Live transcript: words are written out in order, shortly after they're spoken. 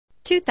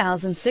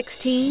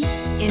2016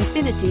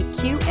 Infiniti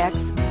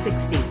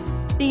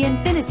QX60. The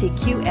Infiniti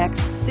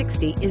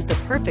QX60 is the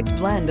perfect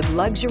blend of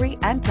luxury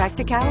and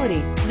practicality.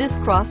 This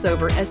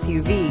crossover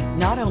SUV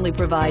not only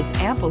provides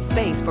ample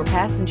space for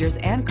passengers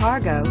and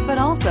cargo, but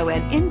also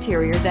an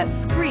interior that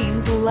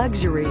screams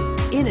luxury.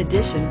 In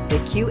addition, the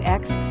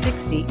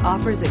QX60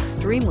 offers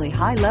extremely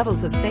high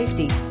levels of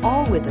safety,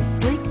 all with a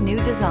sleek new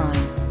design,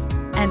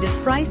 and is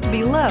priced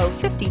below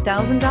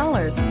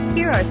 $50,000.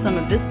 Here are some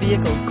of this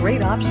vehicle's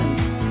great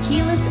options: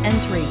 keyless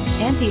entry,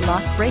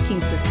 anti-lock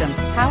braking system,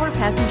 power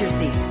passenger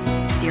seat,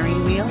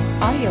 steering wheel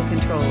audio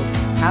controls,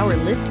 power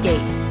lift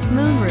gate,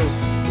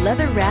 moonroof,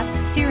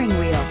 leather-wrapped steering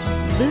wheel,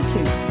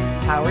 Bluetooth,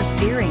 power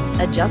steering,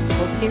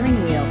 adjustable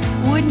steering wheel.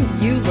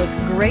 Wouldn't you look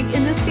great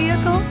in this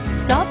vehicle?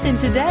 Stop in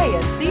today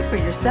and see for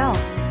yourself.